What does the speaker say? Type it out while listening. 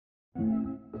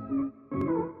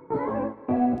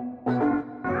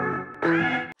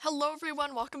Hello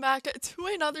everyone, welcome back to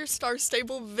another Star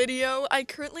Stable video. I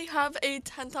currently have a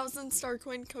 10,000 star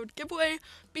coin code giveaway.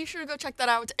 Be sure to go check that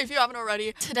out if you haven't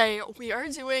already. Today we are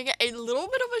doing a little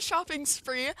bit of a shopping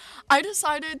spree. I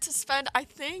decided to spend, I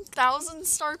think, 1,000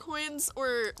 star coins,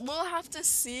 or we'll have to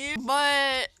see,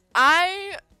 but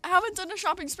I haven't done a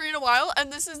shopping spree in a while,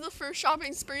 and this is the first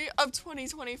shopping spree of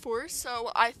 2024,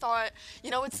 so I thought, you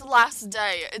know, it's the last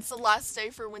day. It's the last day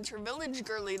for Winter Village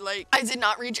girly. Like, I did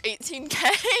not reach 18k.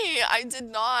 I did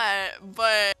not,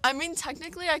 but I mean,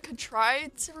 technically I could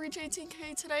try to reach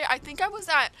 18k today. I think I was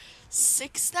at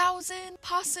 6,000,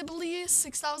 possibly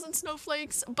 6,000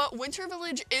 snowflakes, but Winter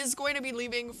Village is going to be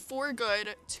leaving for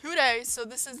good today, so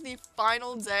this is the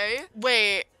final day.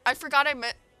 Wait, I forgot I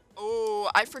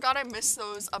missed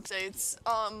those updates.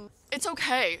 It's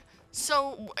okay.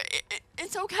 So,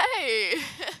 it's okay.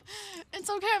 It's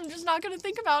okay, I'm just not gonna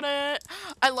think about it.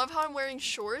 I love how I'm wearing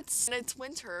shorts, and it's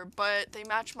winter, but they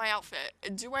match my outfit.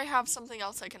 Do I have something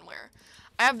else I can wear?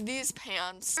 I have these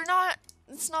pants.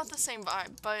 It's not the same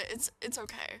vibe, but it's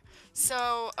okay.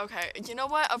 So, okay, you know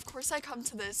what? Of course I come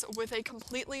to this with a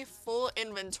completely full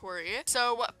inventory.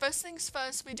 So, first things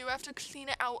first, we do have to clean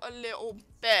it out a little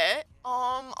bit.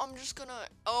 I'm just gonna,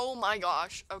 oh my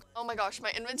gosh. Okay. Oh my gosh,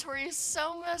 my inventory is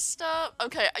so messed up.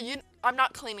 Okay, I'm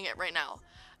not cleaning it right now.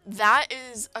 That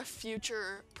is a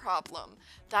future problem.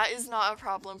 That is not a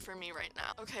problem for me right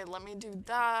now. Okay, let me do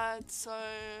that. So,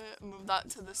 move that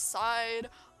to the side.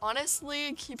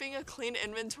 Honestly, keeping a clean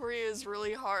inventory is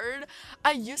really hard.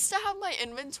 I used to have my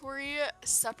inventory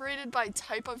separated by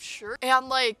type of shirt and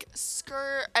like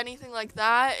skirt, anything like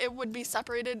that. It would be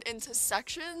separated into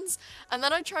sections, and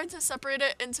then I tried to separate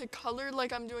it into color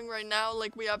like I'm doing right now.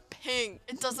 Like we have pink.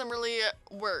 It doesn't really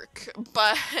work,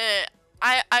 but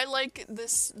I like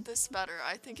this better.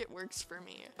 I think it works for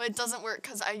me, but it doesn't work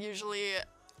because I usually,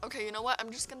 okay, you know what?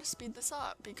 I'm just gonna speed this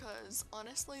up because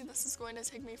honestly, this is going to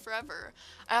take me forever.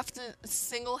 I have to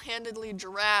single-handedly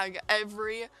drag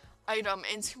every item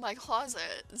into my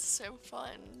closet. It's so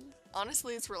fun.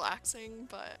 Honestly, it's relaxing,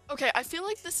 but okay, I feel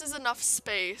like this is enough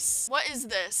space. What is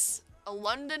this? A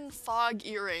London fog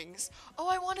earrings. Oh,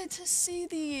 I wanted to see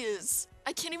these.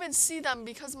 I can't even see them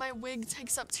because my wig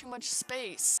takes up too much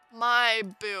space. My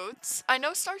boots. I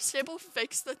know Star Stable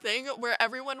fixed the thing where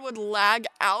everyone would lag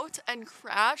out and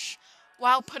crash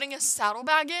while putting a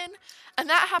saddlebag in, and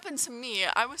that happened to me.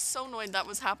 I was so annoyed that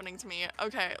was happening to me.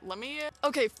 Okay,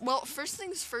 okay, well, first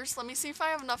things first, let me see if I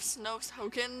have enough snow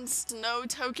tokens. Snow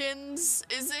tokens?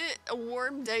 Is it a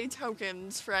warm day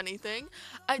tokens for anything?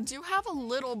 I do have a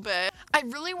little bit. I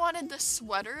really wanted this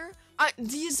sweater.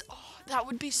 Oh, that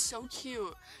would be so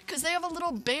cute, because they have a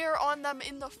little bear on them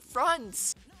in the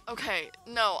front. Okay,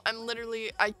 no,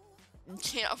 I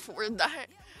can't afford that.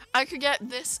 I could get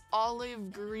this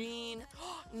olive green.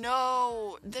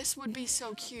 No, this would be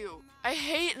so cute. I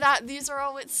hate that these are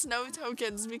all with snow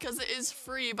tokens because it is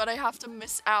free, but I have to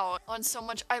miss out on so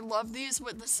much. I love these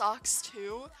with the socks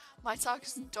too. My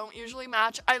socks don't usually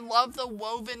match. I love the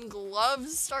woven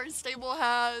gloves Star Stable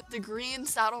has. The green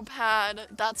saddle pad.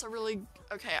 That's a really,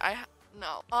 okay,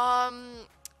 no.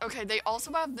 Okay, they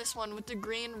also have this one with the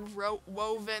green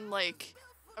woven, like,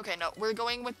 okay, no, we're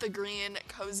going with the green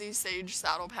cozy sage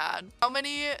saddle pad. How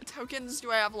many tokens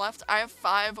do I have left? I have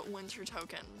 5 winter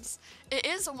tokens. It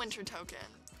is a winter token.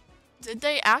 Did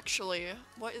they actually?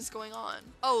 What is going on?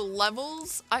 Oh,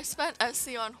 levels? I spent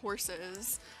SC on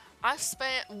horses. I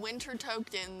spent winter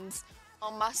tokens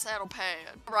on my saddle pad.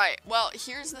 Right, well,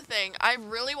 here's the thing. I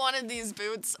really wanted these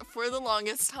boots for the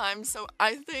longest time, so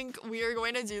I think we are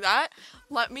going to do that.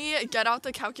 Let me get out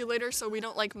the calculator so we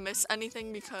don't like miss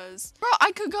anything because, bro,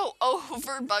 I could go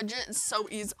over budget so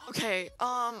easy. Okay,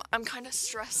 I'm kind of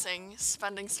stressing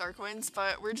spending star coins,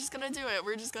 but we're just gonna do it.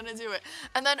 We're just gonna do it.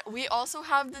 And then we also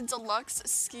have the deluxe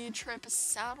ski trip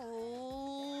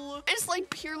saddle. It's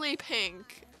like purely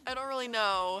pink. I don't really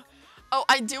know. Oh,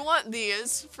 I do want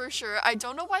these for sure. I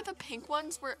don't know why the pink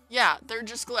ones were, yeah, they're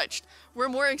just glitched. We're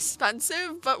more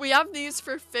expensive, but we have these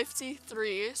for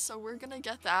 53, so we're gonna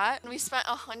get that. And we spent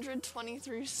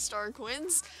 123 star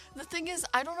coins. The thing is,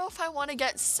 I don't know if I want to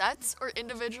get sets or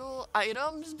individual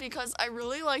items because I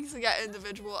really like to get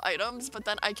individual items, but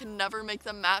then I can never make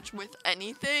them match with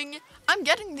anything. I'm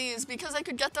getting these because I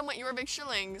could get them with your big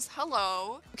shillings.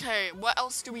 Hello. Okay, what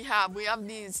else do we have? We have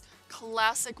these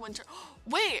classic winter,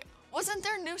 wait, wasn't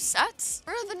there new sets?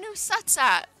 Where are the new sets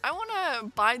at? I want to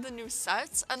buy the new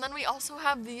sets. And then we also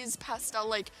have these pastel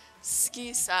like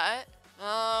ski set.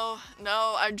 Oh,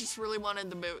 no, I just really wanted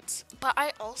the boots. But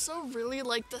I also really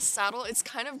like the saddle. It's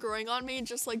kind of growing on me,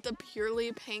 just like the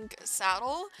purely pink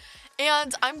saddle.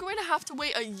 And I'm going to have to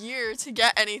wait a year to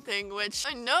get anything, which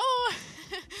I know,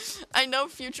 I know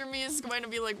future me is going to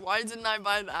be like, why didn't I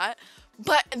buy that?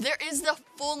 But there is the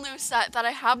full new set that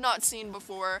I have not seen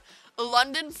before.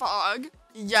 London Fog.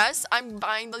 Yes, I'm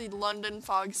buying the London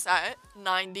Fog set.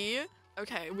 90.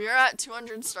 Okay, we are at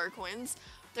 200 star coins.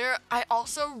 I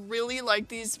also really like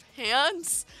these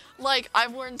pants. Like,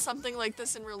 I've worn something like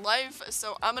this in real life,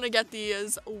 so I'm gonna get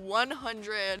these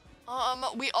 100.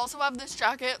 We also have this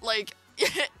jacket. Like,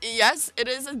 yes, it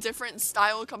is a different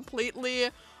style completely.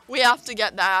 We have to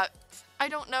get that. I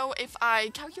don't know if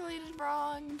I calculated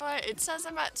wrong, but it says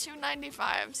I'm at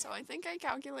 295, so I think I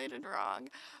calculated wrong.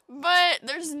 But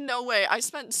there's no way. I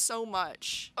spent so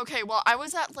much. Okay, well, I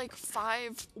was at like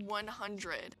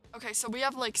 100. Okay, so we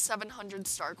have like 700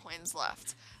 star coins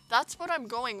left. That's what I'm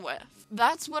going with.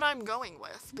 That's what I'm going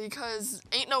with, because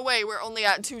ain't no way we're only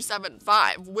at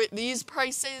 275 with these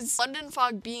prices. London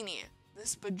Fog beanie.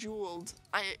 This bejeweled.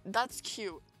 That's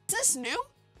cute. Is this new?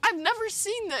 I've never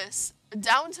seen this.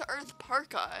 Down to Earth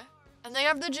parka. And they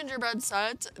have the gingerbread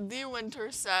set, the winter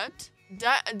set.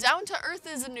 Down to Earth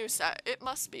is a new set. It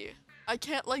must be. I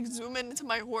can't like zoom into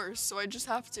my horse, so I just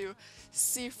have to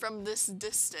see from this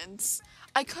distance.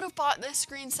 I could have bought this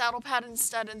green saddle pad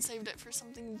instead and saved it for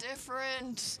something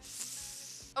different.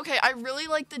 Okay, I really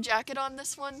like the jacket on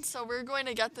this one, so we're going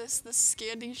to get the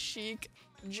Scandi Chic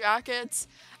jacket.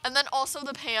 And then also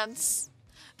the pants.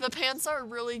 The pants are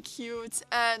really cute,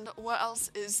 and what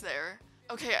else is there?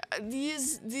 Okay,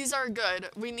 these are good.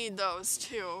 We need those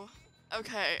too.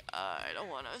 Okay, I don't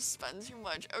want to spend too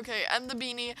much. Okay, and the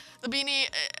beanie. The beanie,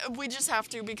 we just have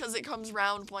to because it comes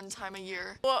round one time a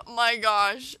year. Oh my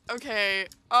gosh. Okay,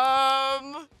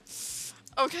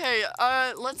 okay,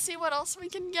 let's see what else we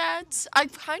can get. I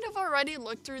kind of already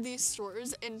looked through these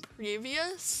stores in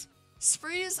previous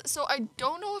sprees, so I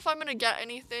don't know if I'm gonna get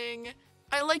anything.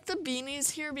 I like the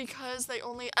beanies here because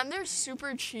and they're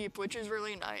super cheap, which is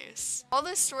really nice. All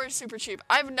this store is super cheap.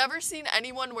 I've never seen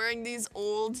anyone wearing these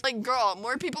old, like, girl,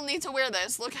 more people need to wear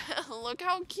this. Look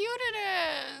how cute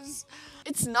it is.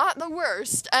 It's not the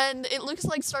worst, and it looks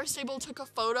like Star Stable took a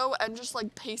photo and just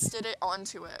like pasted it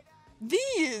onto it.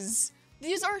 These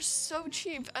are so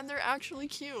cheap and they're actually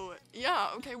cute.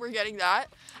 Yeah, okay, we're getting that.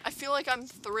 I feel like I'm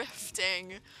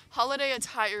thrifting. Holiday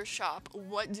attire shop.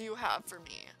 What do you have for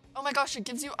me? Oh my gosh, it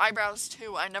gives you eyebrows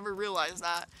too. I never realized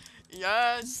that.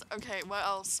 Yes. Okay, what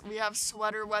else? We have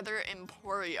Sweater Weather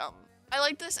Emporium. I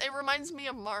like this. It reminds me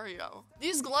of Mario.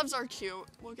 These gloves are cute.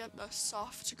 We'll get the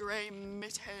soft gray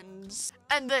mittens.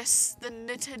 And this, the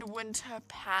knitted winter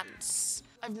pants.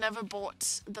 I've never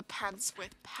bought the pants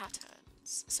with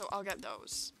patterns, so I'll get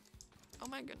those. Oh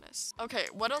my goodness. Okay,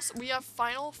 what else? We have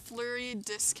Final Flurry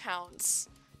discounts.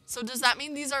 So does that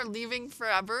mean these are leaving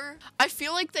forever? I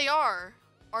feel like they are.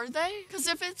 Are they? Because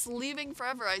if it's leaving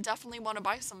forever, I definitely want to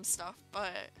buy some stuff,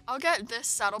 but I'll get this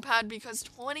saddle pad because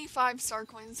 25 star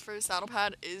coins for a saddle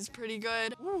pad is pretty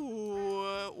good.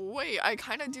 Ooh, wait, I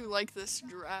kind of do like this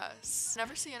dress.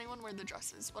 Never see anyone wear the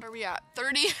dresses. What are we at?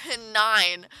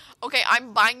 39. Okay,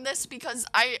 I'm buying this because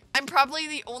I'm probably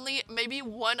the only, maybe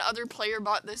one other player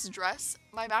bought this dress.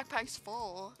 My backpack's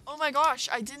full. Oh my gosh,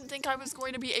 I didn't think I was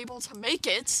going to be able to make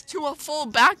it to a full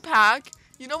backpack.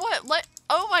 You know what?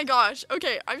 Oh my gosh.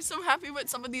 Okay, I'm so happy with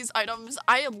some of these items.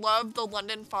 I love the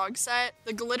London Fog set.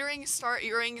 The glittering star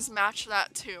earrings match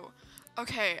that too.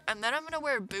 Okay, and then I'm gonna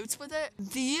wear boots with it.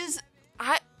 These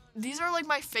are like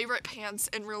my favorite pants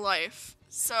in real life,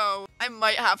 so I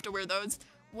might have to wear those.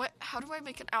 How do I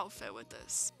make an outfit with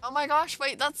this? Oh my gosh,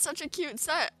 wait, that's such a cute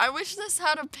set. I wish this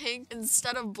had a pink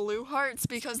instead of blue hearts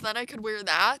because then I could wear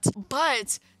that.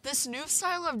 But this new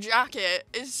style of jacket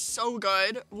is so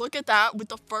good. Look at that with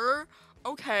the fur.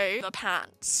 Okay, the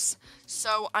pants.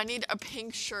 So I need a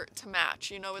pink shirt to match.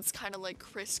 You know, it's kind of like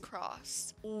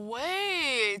crisscross.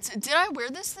 Wait, did I wear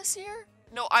this year?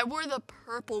 No, I wore the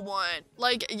purple one.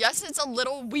 Like, yes, it's a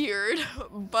little weird,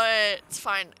 but it's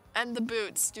fine. And the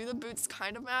boots. Do the boots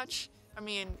kind of match? I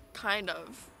mean, kind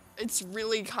of. It's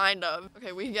really kind of.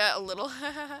 Okay, we get a little...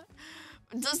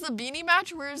 Does the beanie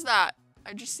match? Where is that?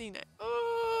 I just seen it.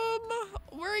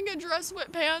 Wearing a dress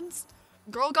with pants.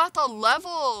 Girl got the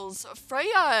levels.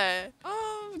 Freya.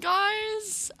 Oh,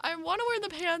 guys. I want to wear the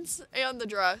pants and the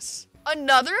dress.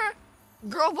 Another?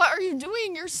 Girl, what are you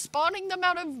doing? You're spawning them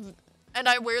out of... And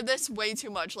I wear this way too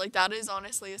much. Like, that is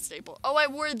honestly a staple. Oh, I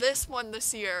wore this one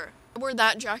this year. I wore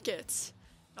that jacket.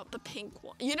 Not the pink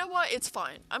one. You know what? It's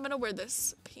fine. I'm gonna wear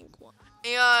this pink one.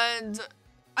 And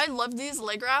I love these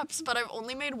leg wraps, but I've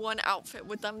only made one outfit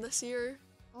with them this year.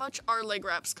 How much are leg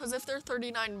wraps? Because if they're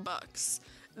 39 bucks,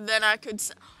 then I could...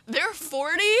 They're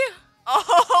 40?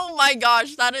 Oh my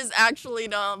gosh, that is actually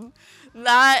dumb.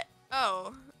 That...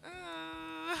 Oh.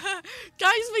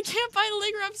 Guys, we can't buy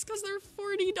leg wraps because they're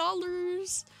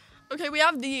 $40. Okay, we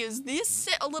have these. These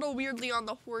sit a little weirdly on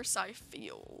the horse, I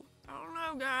feel. I don't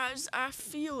know, guys. I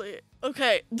feel it.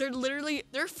 Okay, they're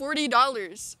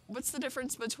 $40. What's the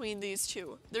difference between these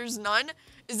two? There's none?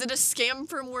 Is it a scam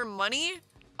for more money?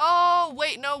 Oh,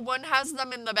 wait, no, one has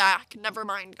them in the back. Never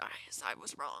mind, guys. I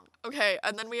was wrong. Okay,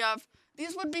 and then we have,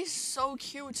 these would be so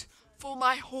cute for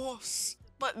my horse,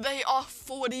 but they are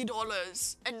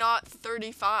 $40 and not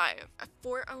 $35.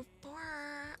 404.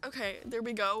 Okay, there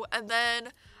we go. And then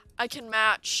I can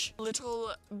match a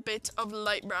little bit of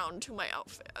light brown to my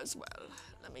outfit as well.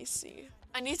 Let me see.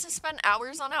 I need to spend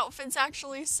hours on outfits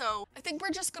actually, so I think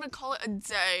we're just gonna call it a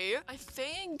day. I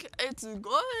think it's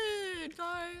good,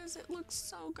 guys. It looks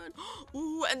so good.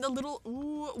 Ooh, and the little,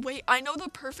 ooh, wait, I know the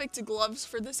perfect gloves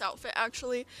for this outfit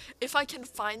actually. If I can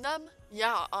find them,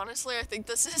 yeah, honestly, I think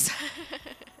this is...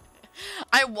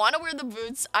 I want to wear the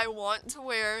boots, I want to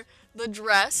wear the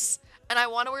dress, and I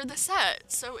want to wear the set,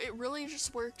 so it really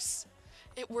just works.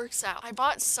 It works out. I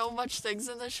bought so much things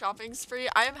in the shopping spree.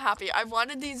 I am happy. I've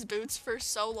wanted these boots for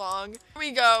so long. Here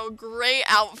we go. Great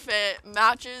outfit.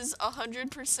 Matches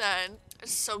 100%.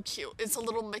 It's so cute. It's a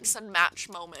little mix and match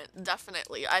moment.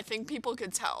 Definitely. I think people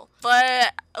could tell.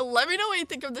 But let me know what you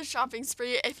think of the shopping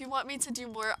spree. If you want me to do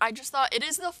more, I just thought it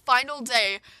is the final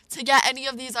day to get any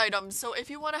of these items. So if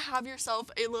you want to have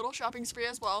yourself a little shopping spree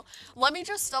as well, let me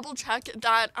just double check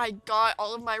that I got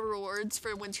all of my rewards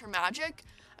for Winter Magic.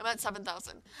 I'm at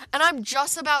 7,000. And I'm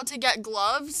just about to get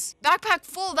gloves. Backpack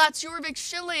full, that's your big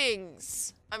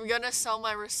shillings. I'm gonna sell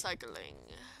my recycling.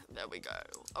 There we go.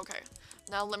 Okay,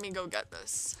 now let me go get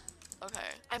this. Okay,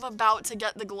 I'm about to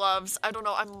get the gloves. I don't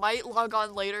know, I might log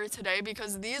on later today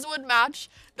because these would match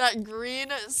that green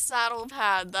saddle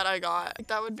pad that I got. Like,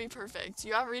 that would be perfect.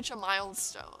 You have reached a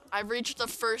milestone. I've reached the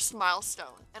first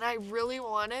milestone. And I really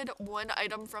wanted one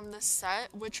item from this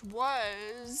set, which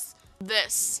was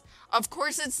this. Of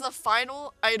course, it's the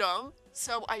final item,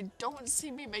 so I don't see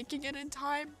me making it in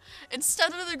time.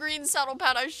 Instead of the green saddle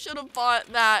pad, I should have bought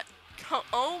that.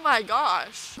 Oh my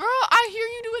gosh. Girl, I hear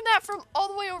you doing that from all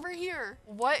the way over here.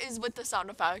 What is with the sound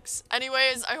effects?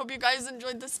 Anyways, I hope you guys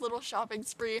enjoyed this little shopping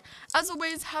spree. As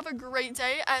always, have a great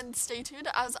day and stay tuned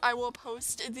as I will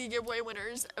post the giveaway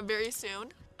winners very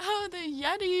soon. Oh, the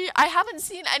Yeti. I haven't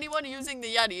seen anyone using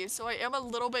the Yeti, so I am a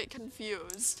little bit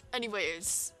confused.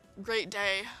 Anyways, great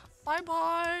day.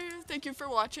 Bye-bye. Thank you for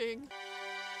watching.